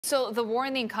So the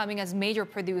warning coming as major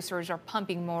producers are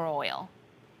pumping more oil.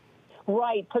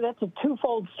 Right. So that's a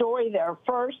twofold story there.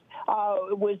 First,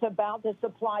 it was about the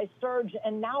supply surge,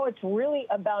 and now it's really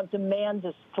about demand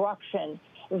destruction.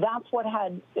 That's what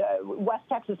had West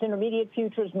Texas Intermediate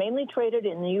futures, mainly traded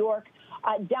in New York,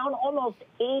 down almost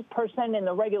 8% in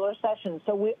the regular session.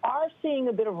 So we are seeing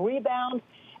a bit of rebound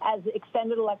as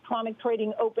extended electronic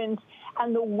trading opens.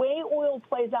 And the way oil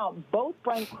plays out, both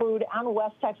Brent Crude and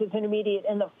West Texas Intermediate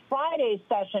in the Friday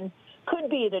session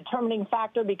could be a determining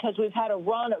factor, because we've had a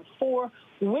run of 4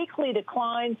 weekly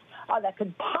declines that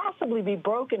could possibly be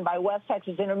broken by West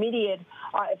Texas Intermediate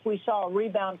if we saw a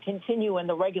rebound continue in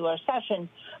the regular session.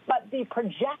 But the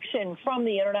projection from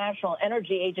the International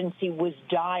Energy Agency was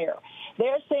dire.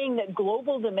 They're saying that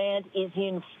global demand is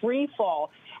in free fall.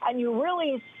 And you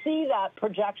really see that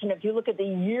projection if you look at the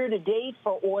year-to-date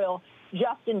for oil.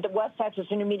 Just in West Texas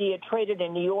Intermediate traded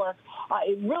in New York,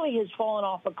 it really has fallen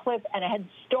off a cliff, and it had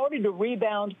started to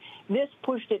rebound. This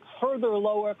pushed it further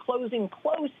lower, closing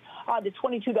close to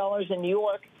 $22 in New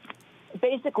York,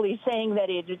 basically saying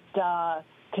that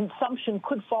consumption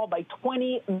could fall by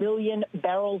 20 million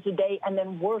barrels a day and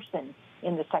then worsen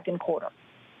in the second quarter.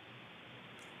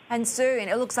 And soon,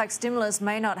 it looks like stimulus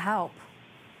may not help.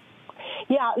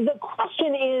 Yeah, the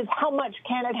question is, how much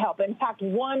can it help? In fact,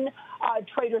 one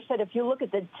trader said if you look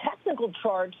at the technical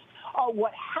charts,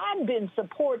 what had been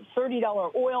support,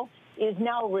 $30 oil, is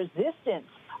now resistance.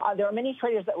 There are many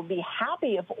traders that would be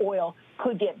happy if oil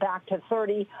could get back to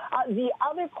 30. The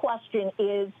other question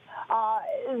is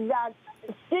that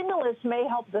stimulus may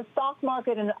help the stock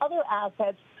market and other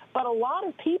assets, but a lot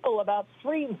of people, about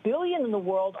 3 billion in the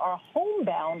world, are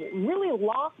homebound, really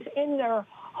locked in their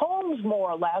homes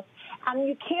more or less, and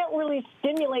you can't really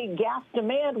stimulate gas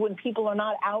demand when people are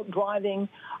not out driving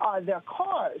their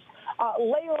cars.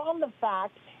 Layer on the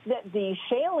fact that the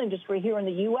shale industry here in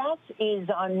the U.S. is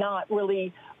not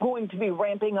really going to be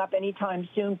ramping up anytime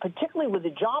soon, particularly with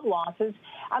the job losses.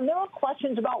 And there are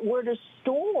questions about where to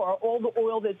store all the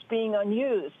oil that's being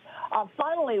unused.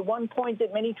 Finally, one point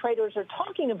that many traders are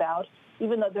talking about,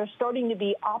 even though there's starting to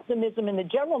be optimism in the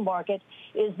general market,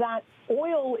 is that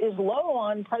oil is low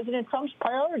on President Trump's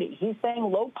priority. He's saying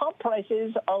low pump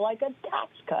prices are like a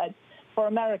tax cut for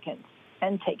Americans,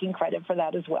 and taking credit for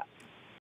that as well.